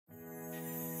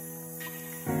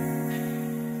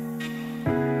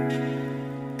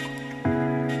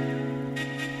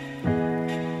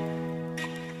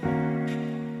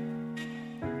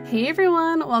Hey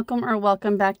everyone,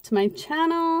 welcome back to my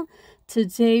channel.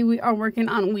 Today we are working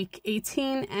on week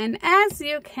 18, and as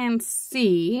you can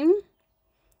see,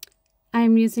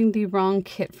 I'm using the wrong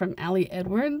kit from Ali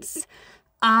Edwards.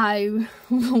 I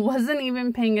wasn't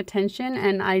even paying attention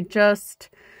and I just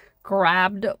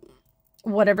grabbed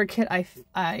whatever kit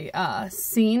I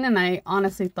seen, and I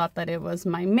honestly thought that it was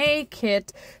my May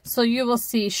kit. So you will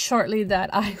see shortly that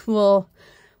I will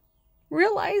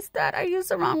realize that I used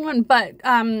the wrong one, but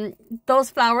those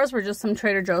flowers were just some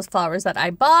Trader Joe's flowers that I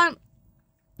bought.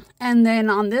 And then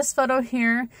on this photo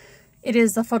here, it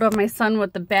is a photo of my son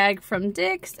with the bag from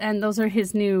Dick's, and those are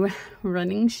his new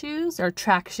running shoes or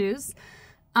track shoes.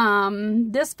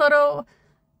 This photo,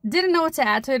 didn't know what to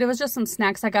add to it. It was just some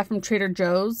snacks I got from Trader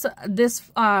Joe's. This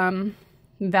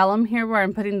vellum here where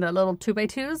I'm putting the little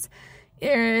 2x2s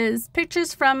is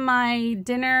pictures from my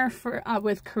dinner for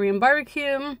with Korean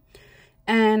barbecue.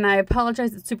 And I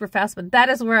apologize, it's super fast, but that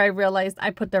is where I realized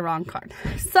I put the wrong card.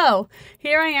 So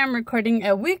here I am recording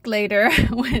a week later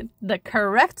with the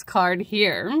correct card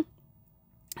here.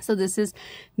 So this is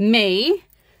May,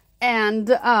 and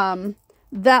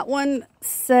that one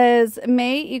says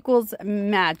May equals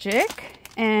magic.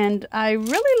 And I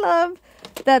really love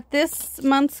that this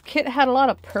month's kit had a lot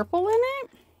of purple in it.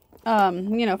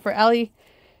 You know, for Ali,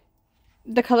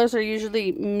 the colors are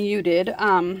usually muted,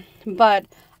 but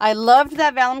I loved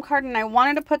that vellum card, and I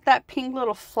wanted to put that pink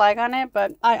little flag on it,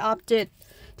 but I opted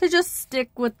to just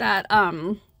stick with that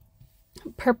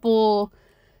purple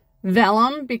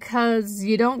vellum because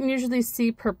you don't usually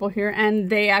see purple here,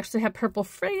 and they actually have purple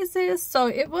phrases. So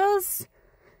it was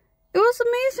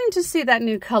amazing to see that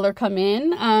new color come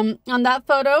in. On that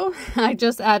photo, I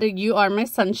just added "You Are My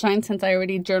Sunshine" since I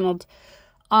already journaled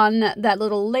on that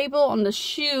little label on the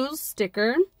shoes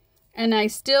sticker, and I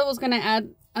still was going to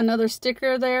add another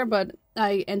sticker there, but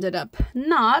I ended up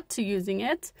not using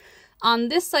it. On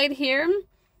this side here,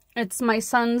 it's my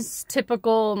son's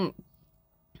typical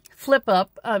flip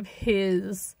up of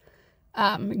his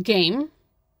game.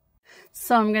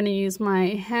 So I'm going to use my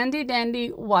handy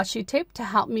dandy washi tape to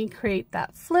help me create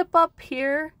that flip up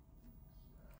here.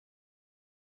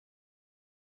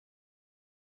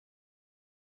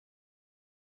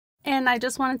 And I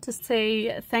just wanted to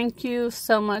say thank you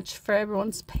so much for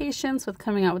everyone's patience with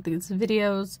coming out with these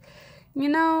videos. You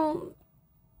know,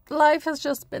 life has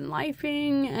just been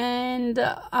lifing, and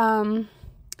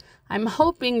I'm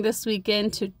hoping this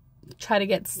weekend to try to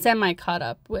get semi-caught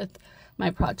up with my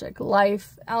Project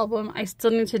Life album. I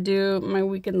still need to do my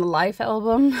Week in the Life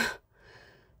album.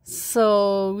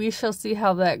 So we shall see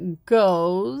how that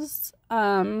goes.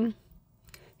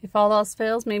 If all else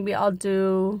fails, maybe I'll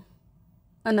do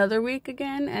another week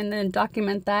again and then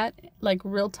document that like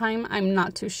real time. I'm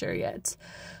not too sure yet.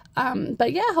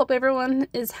 But yeah, hope everyone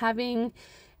is having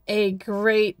a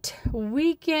great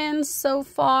weekend so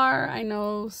far. I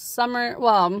know summer,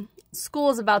 well,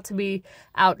 school is about to be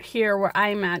out here where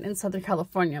I'm at in Southern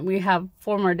California. We have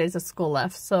 4 more days of school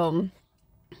left. So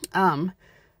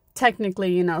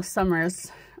technically, you know,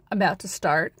 summer's about to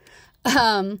start.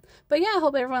 But yeah, I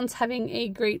hope everyone's having a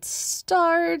great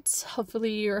start.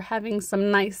 Hopefully you're having some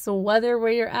nice weather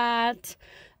where you're at.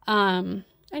 And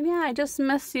yeah, I just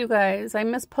miss you guys. I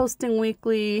miss posting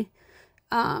weekly,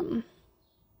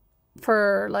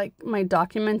 for like my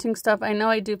documenting stuff. I know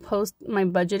I do post my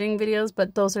budgeting videos,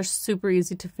 but those are super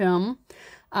easy to film.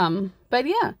 But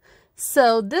yeah,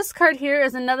 so this card here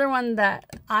is another one that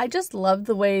I just love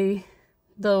the way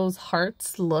those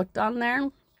hearts looked on there.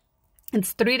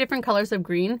 It's 3 different colors of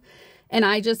green, and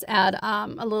I just add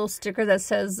a little sticker that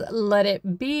says "Let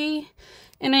It Be."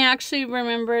 And I actually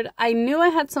remembered, I knew I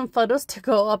had some photos to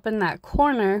go up in that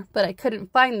corner, but I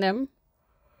couldn't find them.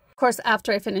 Of course,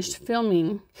 after I finished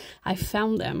filming, I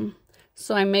found them,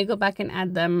 so I may go back and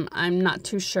add them. I'm not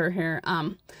too sure here.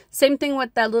 Same thing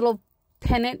with that little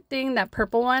pennant thing, that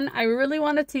purple one. I really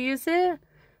wanted to use it,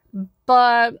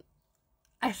 but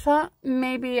I thought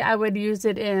maybe I would use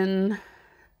it in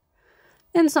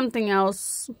something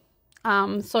else.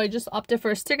 So I just opted for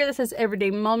a sticker that says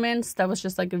 "Everyday Moments." That was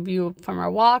just like a view from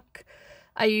our walk.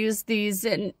 I used these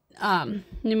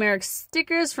numeric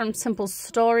stickers from Simple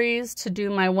Stories to do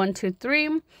my 1, 2,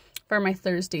 3 for my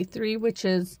Thursday 3, which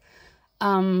is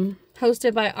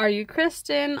hosted by Are You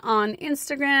Kristen on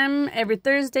Instagram. Every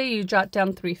Thursday you jot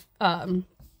down 3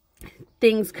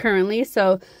 things currently.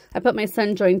 So I put my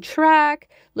son joined track,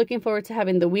 looking forward to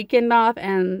having the weekend off,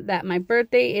 and that my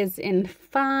birthday is in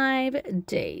 5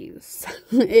 days.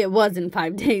 It was in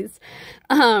 5 days.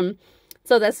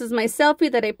 So this is my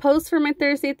selfie that I post for my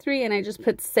Thursday 3, and I just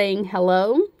put saying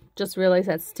hello. Just realized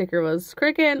that sticker was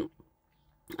cricket.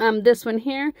 This one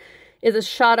here is a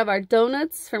shot of our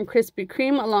donuts from Krispy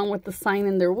Kreme along with the sign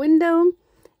in their window.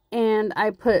 And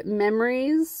I put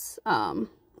memories on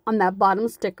that bottom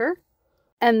sticker.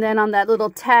 And then on that little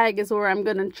tag is where I'm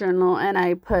going to journal. And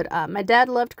I put, my dad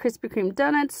loved Krispy Kreme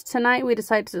donuts. Tonight we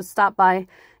decided to stop by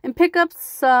and pick up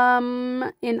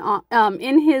some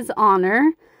in his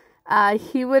honor.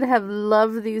 He would have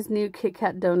loved these new Kit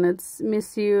Kat donuts.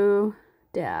 Miss you,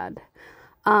 Dad.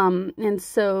 And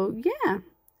so, yeah.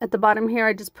 At the bottom here,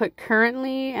 I just put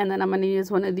currently. And then I'm going to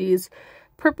use one of these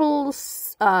purple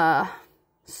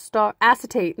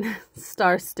acetate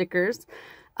star stickers.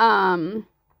 And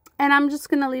I'm just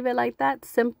going to leave it like that.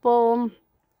 Simple.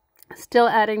 Still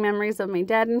adding memories of my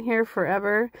dad in here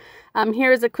forever.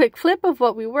 Here's a quick flip of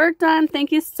what we worked on.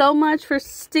 Thank you so much for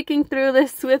sticking through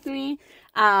this with me.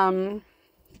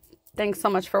 Thanks so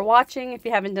much for watching. If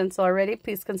you haven't done so already,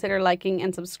 please consider liking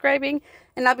and subscribing.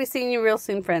 And I'll be seeing you real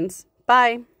soon, friends.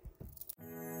 Bye.